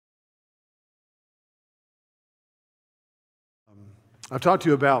I've talked to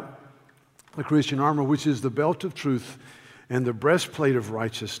you about the Christian armor, which is the belt of truth and the breastplate of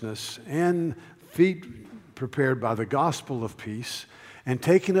righteousness and feet prepared by the gospel of peace, and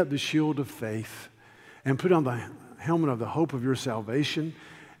taking up the shield of faith and put on the helmet of the hope of your salvation.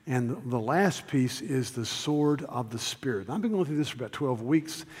 And the last piece is the sword of the Spirit. I've been going through this for about 12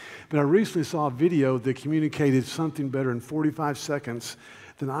 weeks, but I recently saw a video that communicated something better in 45 seconds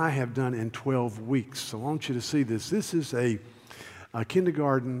than I have done in 12 weeks. So I want you to see this. This is a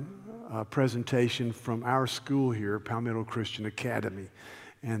kindergarten presentation from our school here, Palmetto Christian Academy.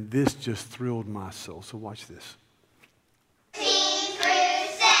 And this just thrilled my soul. So watch this. 16 through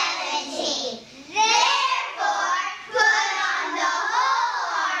 17. Therefore, put on the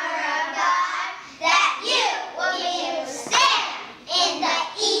whole armor of God, that you will be able to stand in the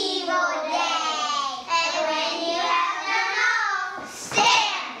evil day. And when you have done all,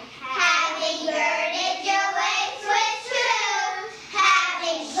 stand, having girded your waist with truth,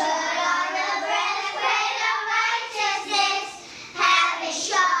 having put on the breastplate of righteousness, having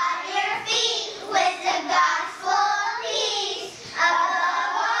shod your feet with the gospel of peace,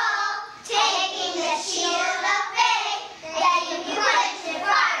 above all, taking the shield of faith, that you can quench the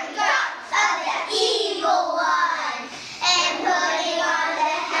fiery darts of the evil one, and putting on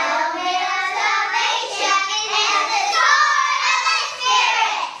the helmet of salvation and the sword of the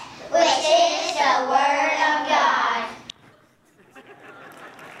Spirit, which is the word of God.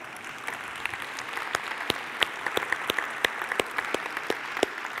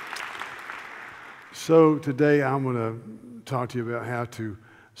 So today I'm going to talk to you about how to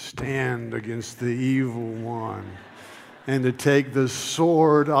stand against the evil one and to take the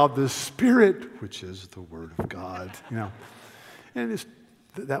sword of the Spirit, which is the Word of God. You know, and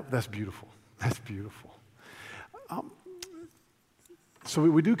that's beautiful. That's beautiful. So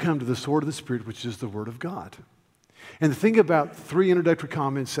we do come to the sword of the Spirit, which is the Word of God. And think about 3 introductory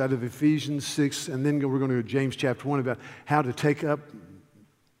comments out of Ephesians 6, and then we're going to go to James chapter 1 about how to take up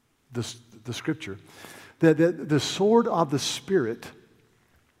the Scripture. That the sword of the Spirit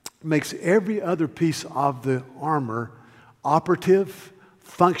makes every other piece of the armor operative,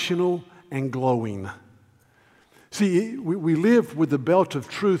 functional, and glowing. See, we live with the belt of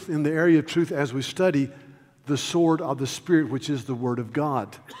truth in the area of truth as we study the sword of the Spirit, which is the Word of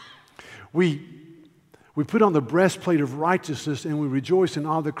God. We put on the breastplate of righteousness, and we rejoice in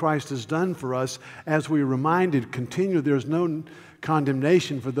all that Christ has done for us as we are reminded continually there's no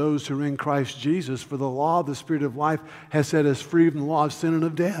condemnation for those who are in Christ Jesus, for the law of the Spirit of life has set us free from the law of sin and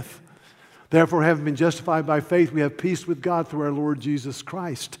of death. Therefore, having been justified by faith, we have peace with God through our Lord Jesus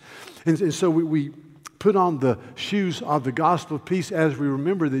Christ. And so we put on the shoes of the gospel of peace as we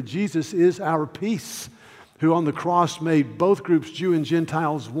remember that Jesus is our peace, who on the cross made both groups, Jew and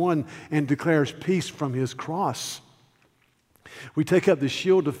Gentiles, one, and declares peace from his cross. We take up the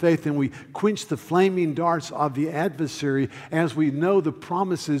shield of faith and we quench the flaming darts of the adversary as we know the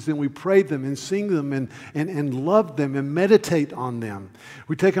promises, and we pray them and sing them and love them and meditate on them.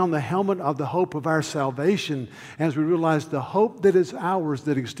 We take on the helmet of the hope of our salvation as we realize the hope that is ours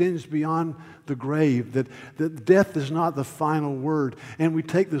that extends beyond the grave, that death is not the final word. And we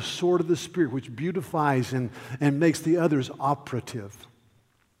take the sword of the Spirit, which beautifies and makes the others operative.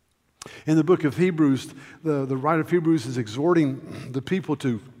 In the book of Hebrews, the writer of Hebrews is exhorting the people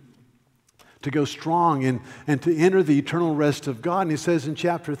to go strong and to enter the eternal rest of God. And he says in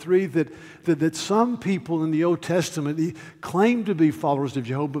chapter 3 that some people in the Old Testament claimed to be followers of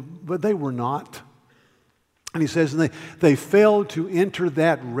Jehovah, but they were not. And he says, and they failed to enter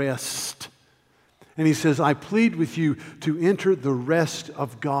that rest. And he says, I plead with you to enter the rest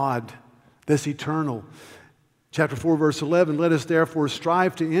of God that's eternal. Chapter 4, verse 11, let us therefore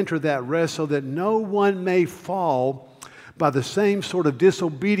strive to enter that rest so that no one may fall by the same sort of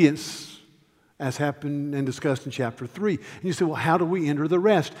disobedience as happened and discussed in chapter 3. And you say, well, how do we enter the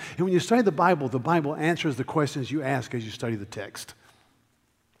rest? And when you study the Bible answers the questions you ask as you study the text.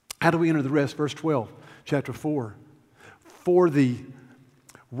 How do we enter the rest? Verse 12, chapter 4. For the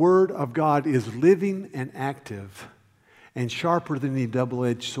Word of God is living and active and sharper than any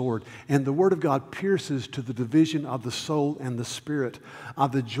double-edged sword. And the Word of God pierces to the division of the soul and the spirit,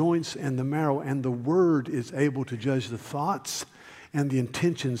 of the joints and the marrow. And the Word is able to judge the thoughts and the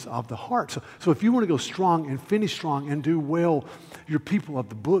intentions of the heart. So if you want to go strong and finish strong and do well, you're people of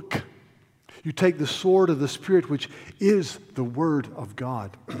the book. You take the sword of the Spirit, which is the Word of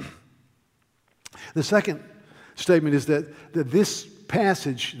God. The second statement is that this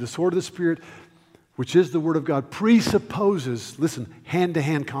passage, the sword of the Spirit, which is the Word of God, presupposes, listen,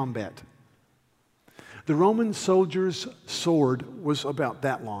 hand-to-hand combat. The Roman soldier's sword was about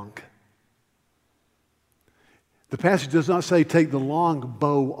that long. The passage does not say take the long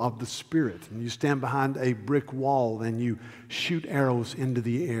bow of the Spirit and you stand behind a brick wall and you shoot arrows into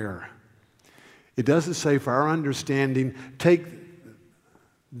the air. It doesn't say, for our understanding, take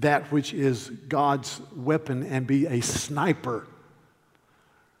that which is God's weapon and be a sniper.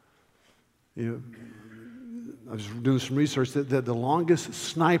 I was doing some research that the longest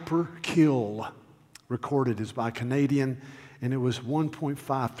sniper kill recorded is by a Canadian, and it was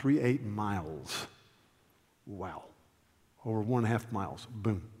 1.538 miles. Wow. Over 1.5 miles.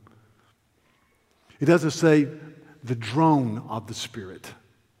 Boom. It doesn't say the drone of the Spirit.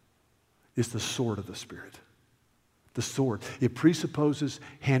 It's the sword of the Spirit. The sword. It presupposes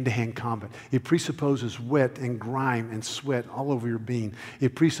hand-to-hand combat. It presupposes wet and grime and sweat all over your being.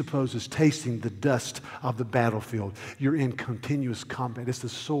 It presupposes tasting the dust of the battlefield. You're in continuous combat. It's the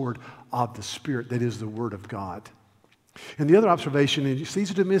sword of the Spirit that is the Word of God. And the other observation, and it's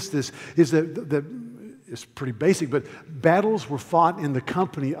easy to miss this, is that it's pretty basic, but battles were fought in the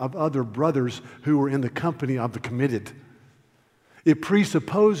company of other brothers who were in the company of the committed. It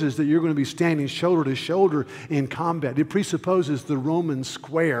presupposes that you're going to be standing shoulder to shoulder in combat. It presupposes the Roman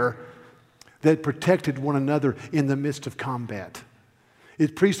square that protected one another in the midst of combat.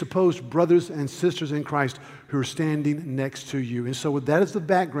 It presupposed brothers and sisters in Christ who are standing next to you. And so with that as the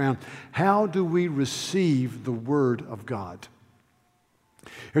background, how do we receive the Word of God?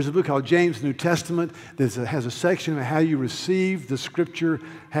 There's a book called James New Testament that has a section of how you receive the Scripture,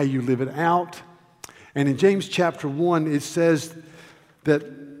 how you live it out. And in James chapter 1, it says,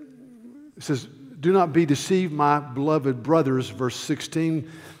 do not be deceived, my beloved brothers, verse 16.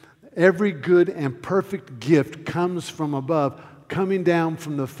 Every good and perfect gift comes from above, coming down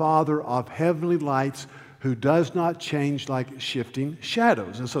from the Father of heavenly lights, who does not change like shifting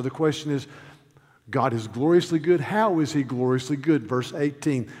shadows. And so the question is, God is gloriously good. How is He gloriously good? Verse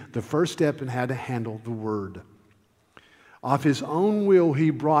 18, the first step in how to handle the Word. Of His own will He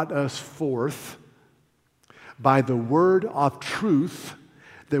brought us forth by the word of truth,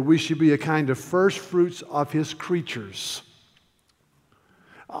 that we should be a kind of first fruits of His creatures.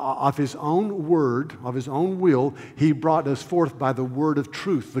 Of His own word, of His own will, He brought us forth by the word of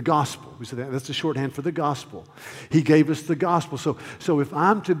truth, the gospel. We said that's the shorthand for the gospel. He gave us the gospel. So if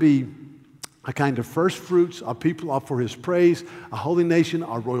I'm to be a kind of first fruits of people for His praise, a holy nation,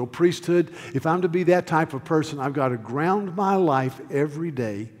 a royal priesthood, if I'm to be that type of person, I've got to ground my life every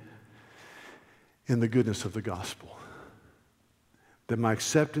day in the goodness of the gospel. That my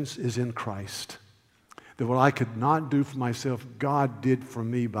acceptance is in Christ. That what I could not do for myself, God did for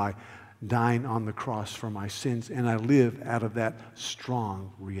me by dying on the cross for my sins, and I live out of that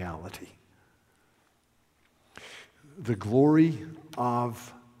strong reality. The glory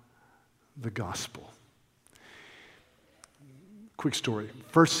of the gospel. Quick story.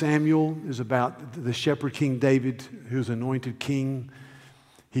 1 Samuel is about the shepherd king David, who's anointed king.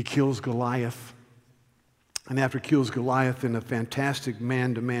 He kills Goliath. And after he kills Goliath in a fantastic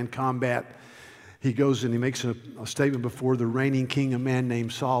man-to-man combat, he goes and he makes a statement before the reigning king, a man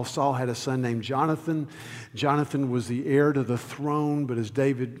named Saul. Saul had a son named Jonathan. Jonathan was the heir to the throne, but as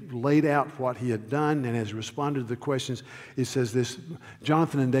David laid out what he had done and has responded to the questions, it says this: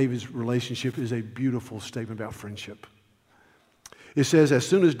 Jonathan and David's relationship is a beautiful statement about friendship. It says, as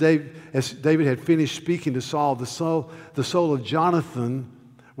soon as David had finished speaking to Saul, the soul of Jonathan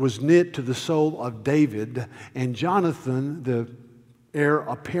was knit to the soul of David, and Jonathan, the heir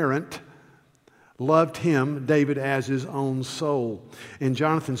apparent, loved him, David, as his own soul. And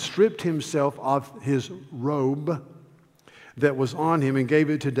Jonathan stripped himself of his robe that was on him and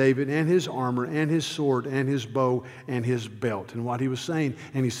gave it to David, and his armor and his sword and his bow and his belt. And what he was saying,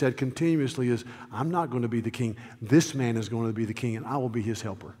 and he said continuously, is, I'm not going to be the king. This man is going to be the king, and I will be his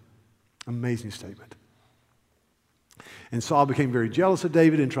helper. Amazing statement. And Saul became very jealous of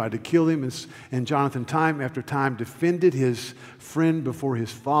David and tried to kill him. And Jonathan, time after time, defended his friend before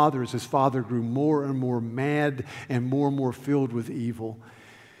his father as his father grew more and more mad and more filled with evil.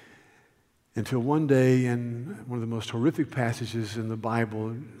 Until one day, in one of the most horrific passages in the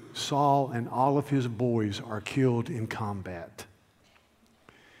Bible, Saul and all of his boys are killed in combat.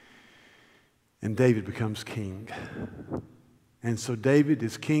 And David becomes king. And so David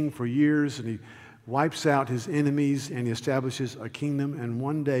is king for years, and he wipes out his enemies, and he establishes a kingdom. And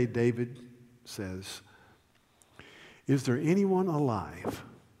one day David says, is there anyone alive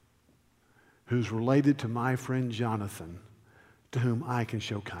who's related to my friend Jonathan to whom I can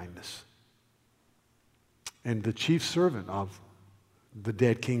show kindness? And the chief servant of the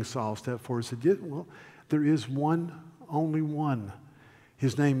dead King Saul stepped forward and said, yeah, well, there is one, only one.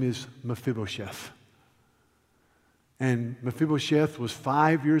 His name is Mephibosheth. And Mephibosheth was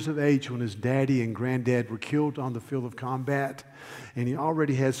 5 years of age when his daddy and granddad were killed on the field of combat. And he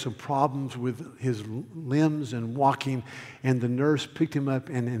already had some problems with his limbs and walking. And the nurse picked him up,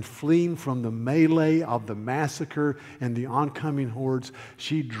 and in fleeing from the melee of the massacre and the oncoming hordes,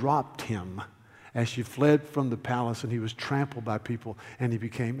 she dropped him as she fled from the palace, and he was trampled by people, and he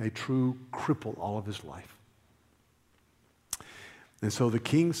became a true cripple all of his life. And so the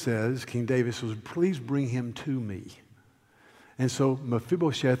king says, King David says, please bring him to me. And so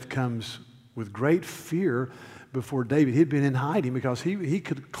Mephibosheth comes with great fear before David. He'd been in hiding because he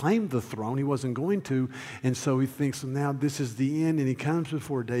could claim the throne. He wasn't going to. And so he thinks, now this is the end. And he comes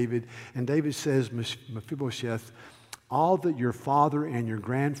before David. And David says, Mephibosheth, all that your father and your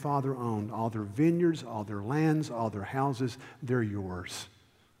grandfather owned, all their vineyards, all their lands, all their houses, they're yours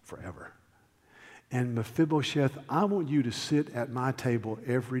forever. And Mephibosheth, I want you to sit at my table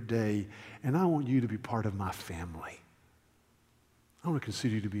every day, and I want you to be part of my family. I want to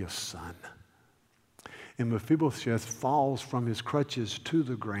consider you to be a son. And Mephibosheth falls from his crutches to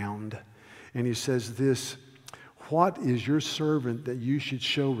the ground, and he says this, what is your servant that you should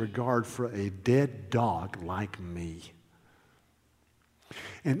show regard for a dead dog like me?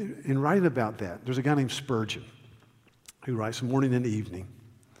 And in writing about that, there's a guy named Spurgeon who writes morning and evening.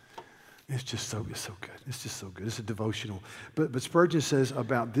 It's just so good. It's just so good. It's a devotional. But Spurgeon says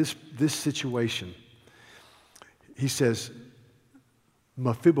about this situation, he says,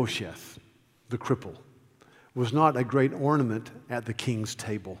 Mephibosheth, the cripple, was not a great ornament at the king's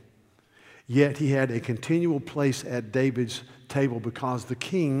table. Yet he had a continual place at David's table because the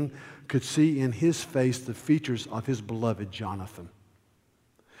king could see in his face the features of his beloved Jonathan.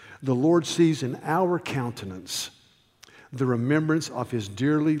 The Lord sees in our countenance the remembrance of his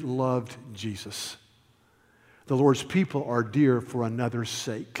dearly loved Jesus. The Lord's people are dear for another's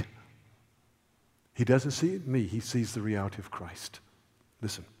sake. He doesn't see me, he sees the reality of Christ.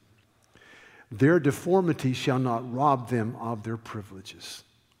 Listen. Their deformity shall not rob them of their privileges.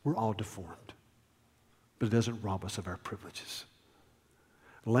 We're all deformed, but it doesn't rob us of our privileges.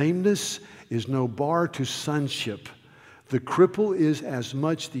 Lameness is no bar to sonship. The cripple is as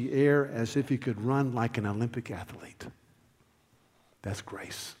much the heir as if he could run like an Olympic athlete. That's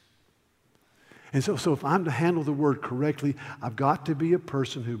grace. And so if I'm to handle the word correctly, I've got to be a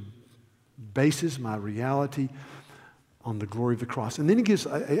person who bases my reality on the glory of the cross. And then he gives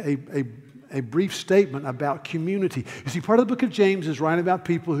a brief statement about community. You see, part of the book of James is writing about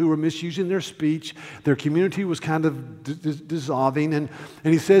people who were misusing their speech. Their community was kind of dissolving. And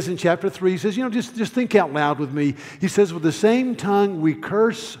he says in chapter 3, he says, just think out loud with me. He says, with the same tongue we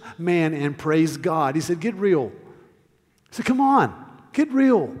curse man and praise God. He said, get real. He said, come on, get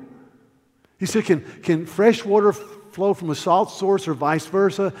real. He said, can fresh water flow from a salt source or vice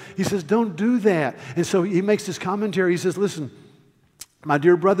versa? He says, don't do that. And so he makes this commentary. He says, listen, my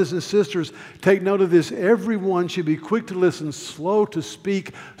dear brothers and sisters, take note of this. Everyone should be quick to listen, slow to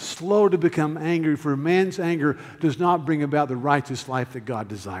speak, slow to become angry, for man's anger does not bring about the righteous life that God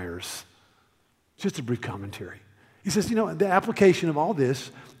desires. Just a brief commentary. He says, the application of all this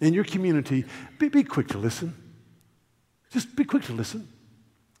in your community, be quick to listen. Just be quick to listen.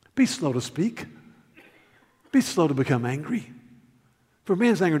 Be slow to speak. Be slow to become angry. For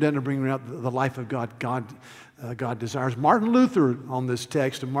man's anger doesn't bring out the life of God God desires. Martin Luther on this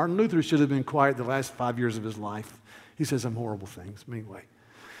text, and Martin Luther should have been quiet the last 5 years of his life. He says some horrible things. Anyway,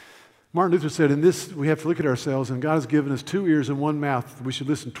 Martin Luther said, in this we have to look at ourselves, and God has given us 2 ears and 1 mouth. We should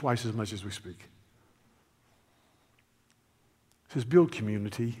listen twice as much as we speak. He says, build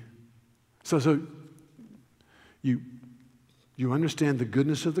community. So you understand the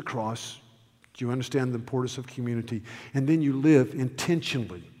goodness of the cross. You understand the importance of community. And then you live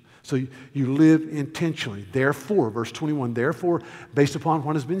intentionally. So you live intentionally. Therefore, verse 21, therefore, based upon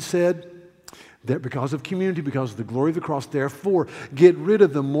what has been said, that because of community, because of the glory of the cross, therefore, get rid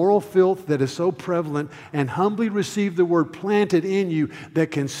of the moral filth that is so prevalent and humbly receive the word planted in you that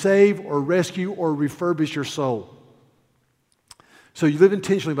can save or rescue or refurbish your soul. So you live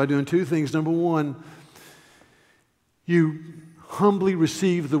intentionally by doing 2 things. Number 1, you humbly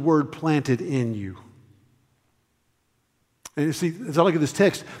receive the word planted in you. And you see, as I look at this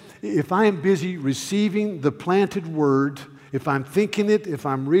text, if I am busy receiving the planted word, if I'm thinking it, if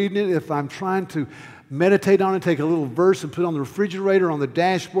I'm reading it, if I'm trying to meditate on it, take a little verse and put it on the refrigerator, on the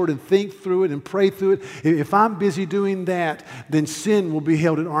dashboard, and think through it and pray through it, if I'm busy doing that, then sin will be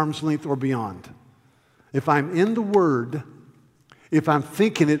held at arm's length or beyond. If I'm in the Word, if I'm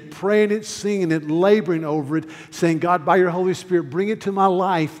thinking it, praying it, singing it, laboring over it, saying, God, by your Holy Spirit, bring it to my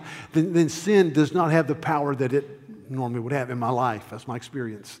life, then sin does not have the power that it normally would have in my life. That's my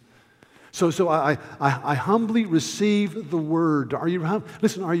experience. So I humbly receive the word. Are you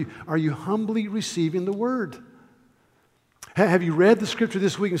humbly receiving the word? Have you read the scripture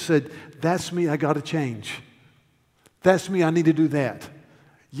this week and said, that's me, I got to change. That's me, I need to do that.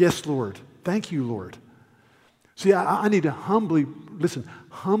 Yes, Lord. Thank you, Lord. See, I need to humbly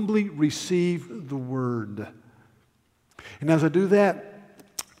receive the word. And as I do that,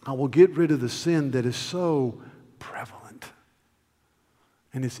 I will get rid of the sin that is so prevalent.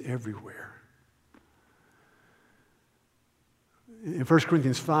 And it's everywhere. In 1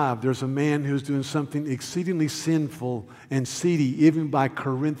 Corinthians 5, there's a man who's doing something exceedingly sinful and seedy, even by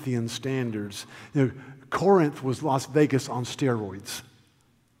Corinthian standards. Corinth was Las Vegas on steroids.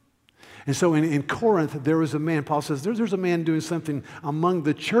 And so in Corinth, there was a man, Paul says, there's a man doing something among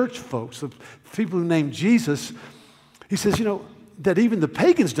the church folks, the people who named Jesus. He says, that even the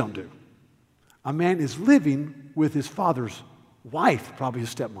pagans don't do. A man is living with his father's wife, probably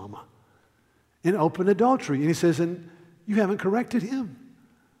his stepmama, in open adultery. And he says, and you haven't corrected him.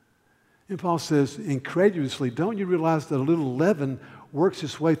 And Paul says, incredulously, don't you realize that a little leaven works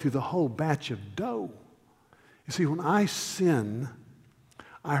its way through the whole batch of dough? You see, when I sin,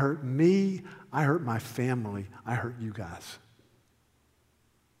 I hurt me, I hurt my family, I hurt you guys.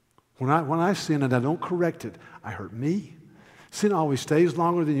 When I sin and I don't correct it, I hurt me. Sin always stays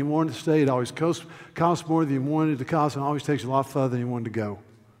longer than you want it to stay. It always costs more than you wanted it to cost, and always takes you a lot further than you wanted to go.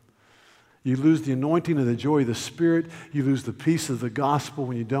 You lose the anointing and the joy of the Spirit. You lose the peace of the gospel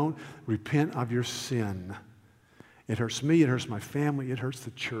when you don't repent of your sin. It hurts me. It hurts my family. It hurts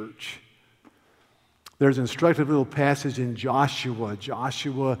the church. There's an instructive little passage in Joshua.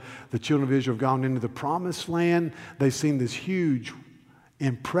 Joshua, the children of Israel have gone into the promised land. They've seen this huge,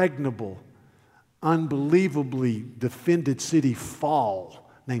 impregnable, unbelievably defended city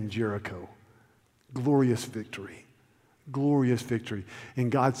fall named Jericho. Glorious victory. Glorious victory.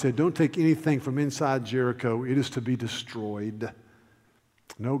 And God said, don't take anything from inside Jericho. It is to be destroyed.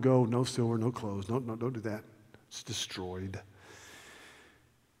 No gold, no silver, no clothes. No, don't do that. It's destroyed.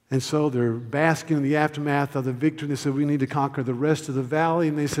 And so they're basking in the aftermath of the victory. They said, we need to conquer the rest of the valley.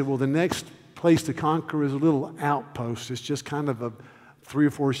 And they said, well, the next place to conquer is a little outpost. It's just kind of 3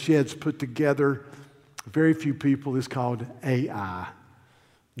 or 4 sheds put together. Very few people. It's called Ai.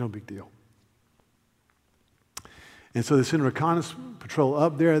 No big deal. And so they sent a reconnaissance patrol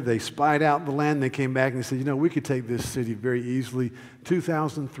up there. They spied out the land. They came back and they said, we could take this city very easily.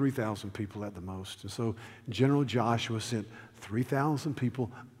 2,000, 3,000 people at the most. And so General Joshua sent 3,000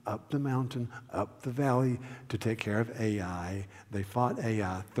 people up the mountain, up the valley to take care of Ai. They fought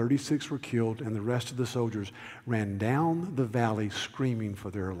Ai. 36 were killed, and the rest of the soldiers ran down the valley screaming for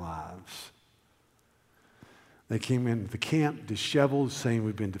their lives. They came into the camp disheveled, saying,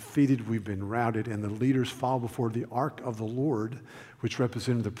 we've been defeated, we've been routed, and the leaders fall before the ark of the Lord, which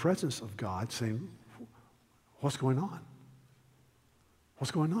represented the presence of God, saying, what's going on?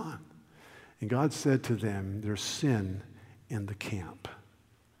 What's going on? And God said to them, there's sin in the camp.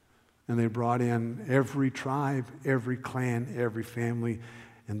 And they brought in every tribe, every clan, every family.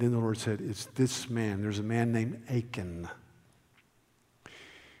 And then the Lord said, it's this man. There's a man named Achan.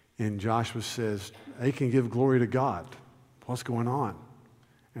 And Joshua says, Achan, give glory to God. What's going on?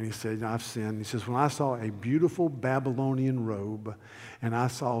 And he said, I've sinned. He says, when I saw a beautiful Babylonian robe, and I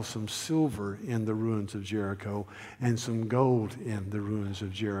saw some silver in the ruins of Jericho, and some gold in the ruins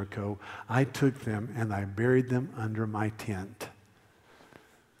of Jericho, I took them and I buried them under my tent.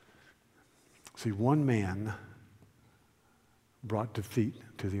 See, one man brought defeat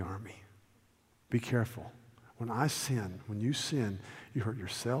to the army. Be careful. When you sin, you hurt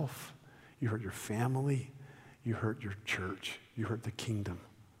yourself, you hurt your family, you hurt your church, you hurt the kingdom,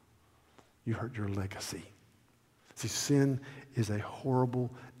 you hurt your legacy. See, sin is a horrible,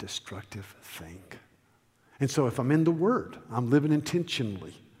 destructive thing. And so if I'm in the Word, I'm living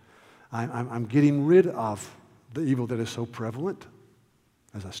intentionally. I'm getting rid of the evil that is so prevalent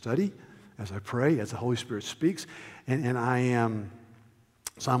as I study, as I pray, as the Holy Spirit speaks, and I am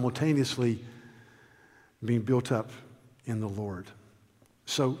simultaneously being built up in the Lord.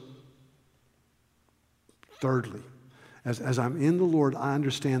 So, thirdly, as I'm in the Lord, I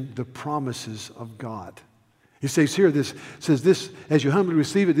understand the promises of God. He says here, this, as you humbly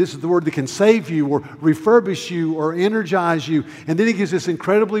receive it, this is the word that can save you or refurbish you or energize you. And then he gives this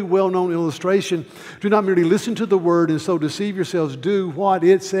incredibly well-known illustration. Do not merely listen to the word and so deceive yourselves. Do what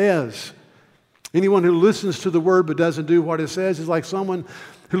it says. Anyone who listens to the word but doesn't do what it says is like someone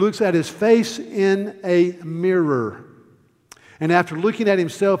who looks at his face in a mirror. And after looking at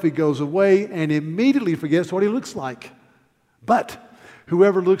himself, he goes away and immediately forgets what he looks like. But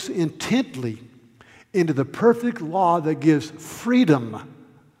whoever looks intently into the perfect law that gives freedom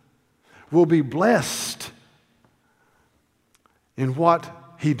will be blessed in what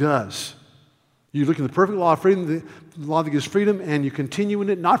he does. You look in the perfect law of freedom, the law that gives freedom, and you continue in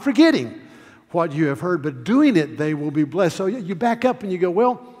it, not forgetting what you have heard, but doing it, they will be blessed. So you back up and you go,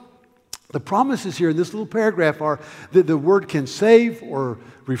 well, the promises here in this little paragraph are that the word can save or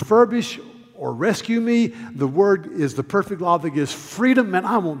refurbish or rescue me. The word is the perfect law that gives freedom, and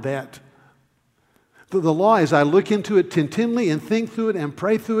I want that. The law, as I look into it continually and think through it and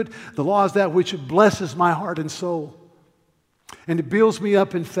pray through it, the law is that which blesses my heart and soul. And it builds me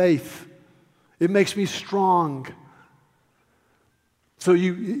up in faith. It makes me strong. So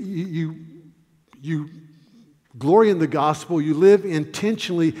you glory in the gospel, you live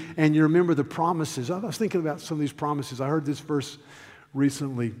intentionally, and you remember the promises. I was thinking about some of these promises. I heard this verse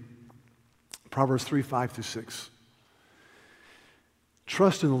recently, Proverbs 3, 5 through 6.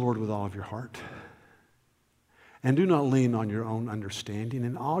 Trust in the Lord with all of your heart. And do not lean on your own understanding.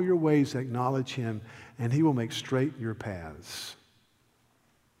 In all your ways acknowledge him, and he will make straight your paths.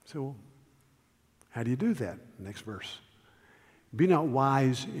 So, how do you do that? Next verse. Be not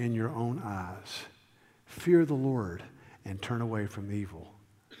wise in your own eyes. Fear the Lord and turn away from evil.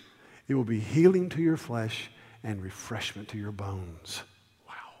 It will be healing to your flesh and refreshment to your bones.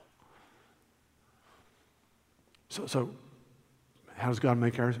 Wow. So how does God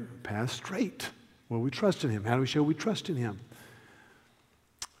make our paths straight? Well, we trust in him. How do we show we trust in him?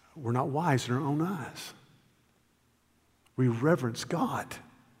 We're not wise in our own eyes. We reverence God.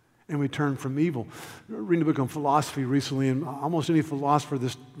 And we turn from evil. Reading a book on philosophy recently, and almost any philosopher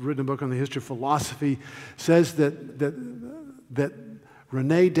that's written a book on the history of philosophy says that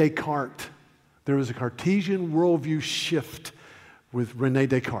Rene Descartes, there was a Cartesian worldview shift with Rene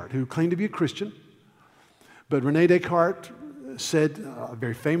Descartes, who claimed to be a Christian. But Rene Descartes said a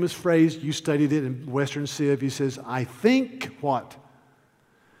very famous phrase, you studied it in Western Civ, he says, I think what?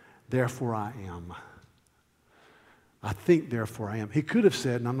 Therefore I am. I think, therefore I am. He could have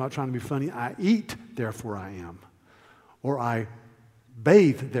said, and I'm not trying to be funny, I eat, therefore I am. Or I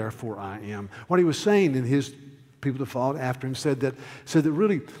bathe, therefore I am. What he was saying, and his people that followed after him said that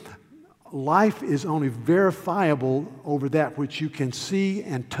really life is only verifiable over that which you can see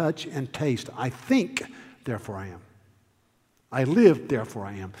and touch and taste. I think, therefore I am. I live, therefore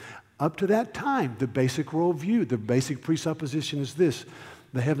I am. Up to that time, the basic worldview, the basic presupposition is this: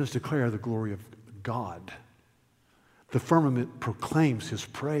 the heavens declare the glory of God. The firmament proclaims his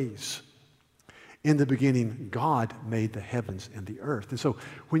praise. In the beginning, God made the heavens and the earth. And so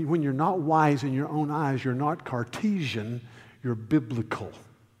when you're not wise in your own eyes, you're not Cartesian, you're biblical.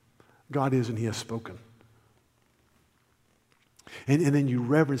 God is, and he has spoken. And then you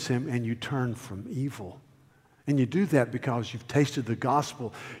reverence him and you turn from evil. And you do that because you've tasted the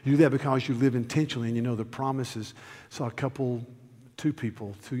gospel. You do that because you live intentionally and you know the promises. I saw two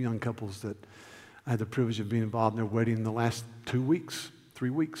young couples that I had the privilege of being involved in their wedding in the last 3 weeks.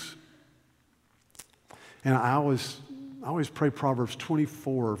 And I always pray Proverbs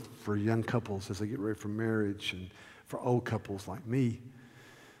 24 for young couples as they get ready for marriage and for old couples like me.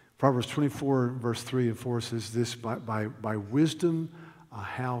 Proverbs 24, verse 3 and 4 says this, by wisdom a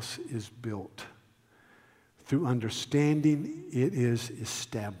house is built. Through understanding it is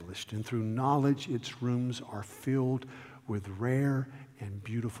established. And through knowledge its rooms are filled with rare and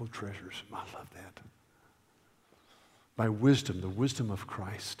beautiful treasures. I love that. By wisdom, the wisdom of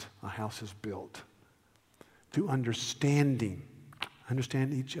Christ, a house is built. Through understand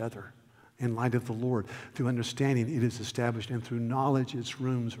each other in light of the Lord. Through understanding, it is established. And through knowledge, its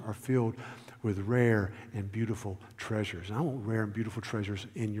rooms are filled with rare and beautiful treasures. And I want rare and beautiful treasures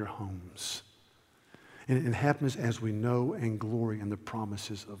in your homes. And it happens as we know and glory in the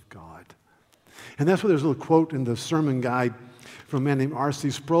promises of God. And that's why there's a little quote in the sermon guide from a man named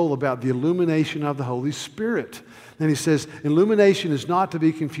R.C. Sproul about the illumination of the Holy Spirit. And he says, illumination is not to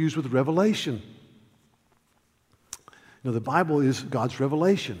be confused with revelation. The Bible is God's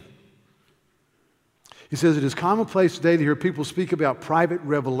revelation. He says, it is commonplace today to hear people speak about private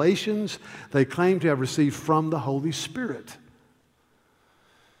revelations they claim to have received from the Holy Spirit.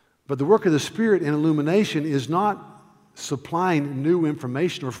 But the work of the Spirit in illumination is not supplying new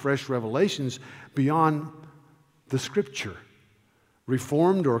information or fresh revelations beyond the Scripture.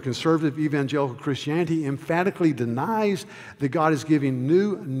 Reformed or conservative evangelical Christianity emphatically denies that God is giving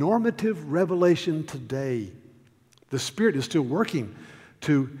new normative revelation today. The Spirit is still working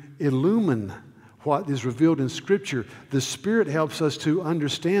to illumine what is revealed in Scripture. The Spirit helps us to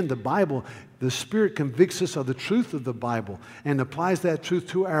understand the Bible the Spirit convicts us of the truth of the Bible and applies that truth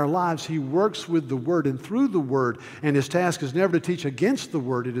to our lives. He works with the Word and through the Word, and His task is never to teach against the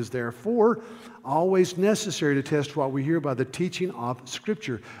Word. It is therefore always necessary to test what we hear by the teaching of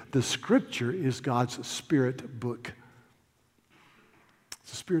Scripture. The Scripture is God's Spirit book.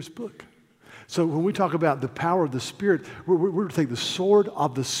 It's the Spirit's book. So when we talk about the power of the Spirit, we're to take the sword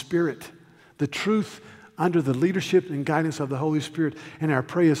of the Spirit, the truth under the leadership and guidance of the Holy Spirit. And our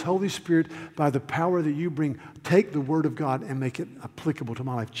prayer is, Holy Spirit, by the power that you bring, take the Word of God and make it applicable to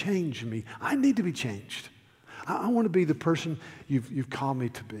my life. Change me. I need to be changed. I want to be the person you've called me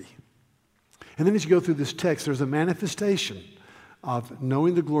to be. And then as you go through this text, there's a manifestation of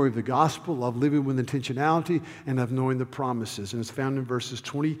knowing the glory of the gospel, of living with intentionality, and of knowing the promises. And it's found in verses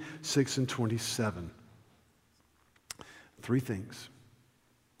 26 and 27. 3 things.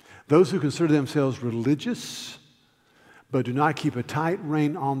 Those who consider themselves religious, but do not keep a tight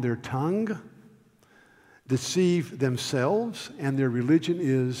rein on their tongue, deceive themselves, and their religion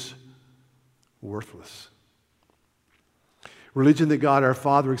is worthless. Religion that God our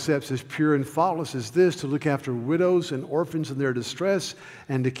Father accepts as pure and faultless is this: to look after widows and orphans in their distress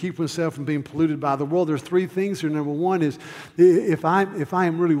and to keep oneself from being polluted by the world. There's 3 things here. Number 1 is if I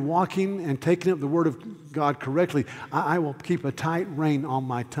am really walking and taking up the Word of God correctly, I will keep a tight rein on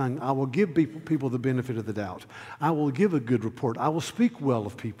my tongue. I will give people the benefit of the doubt. I will give a good report. I will speak well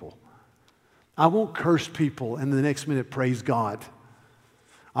of people. I won't curse people and the next minute praise God.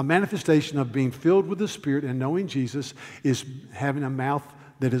 A manifestation of being filled with the Spirit and knowing Jesus is having a mouth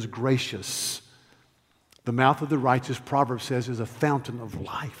that is gracious. The mouth of the righteous, Proverbs says, is a fountain of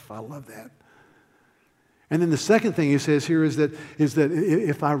life. I love that. And then the second thing he says here is that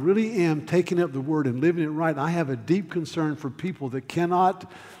if I really am taking up the Word and living it right, I have a deep concern for people that cannot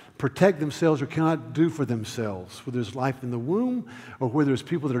protect themselves or cannot do for themselves, whether there's life in the womb or whether there's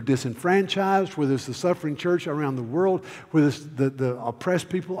people that are disenfranchised, whether it's the suffering church around the world, whether it's the oppressed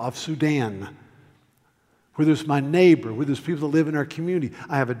people of Sudan, whether it's my neighbor, whether it's people that live in our community.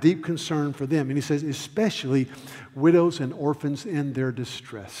 I have a deep concern for them. And he says, especially widows and orphans in their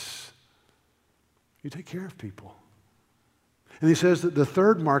distress. You take care of people. And he says that the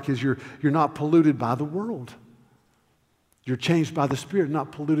third mark is you're not polluted by the world. You're changed by the Spirit,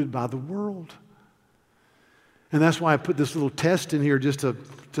 not polluted by the world. And that's why I put this little test in here just to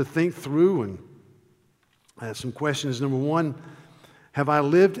think through. And I had some questions. Number 1, have I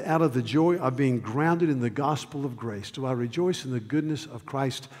lived out of the joy of being grounded in the gospel of grace? Do I rejoice in the goodness of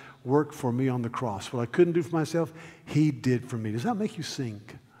Christ's work for me on the cross? What I couldn't do for myself, He did for me. Does that make you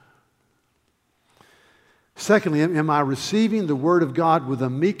sink? Secondly, am I receiving the Word of God with a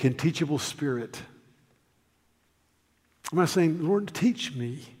meek and teachable spirit? Am I saying, Lord, teach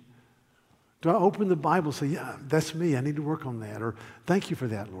me? Do I open the Bible and say, yeah, that's me. I need to work on that. Or thank you for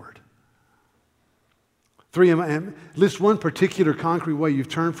that, Lord. 3, list one particular concrete way you've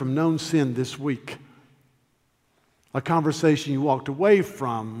turned from known sin this week. A conversation you walked away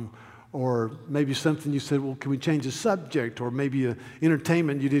from, or maybe something you said, well, can we change the subject? Or maybe an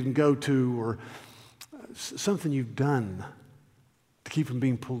entertainment you didn't go to, or something you've done to keep from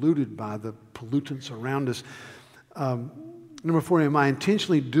being polluted by the pollutants around us. Number 4, am I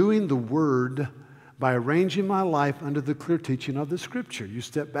intentionally doing the Word by arranging my life under the clear teaching of the Scripture? You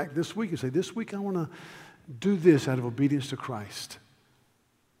step back this week and say, this week I want to do this out of obedience to Christ.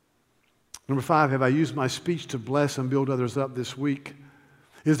 Number 5, have I used my speech to bless and build others up this week?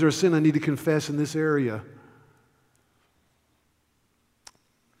 Is there a sin I need to confess in this area?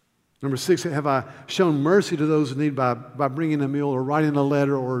 Number 6, have I shown mercy to those in need by bringing a meal or writing a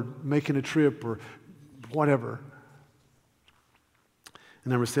letter or making a trip or whatever? And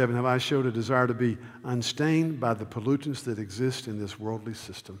number 7, have I showed a desire to be unstained by the pollutants that exist in this worldly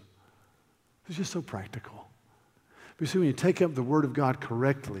system? It's just so practical. But you see, when you take up the Word of God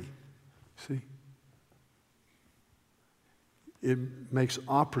correctly, see, it makes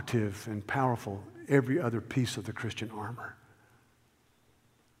operative and powerful every other piece of the Christian armor.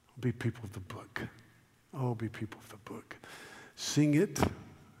 Be people of the book. Oh, be people of the book. Sing it,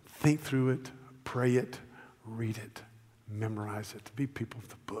 think through it, pray it, read it, memorize it. Be people of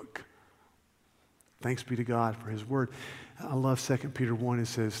the book. Thanks be to God for His Word. I love 2 Peter 1. It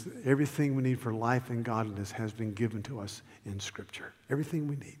says, everything we need for life and godliness has been given to us in Scripture. Everything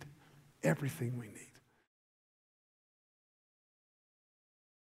we need. Everything we need.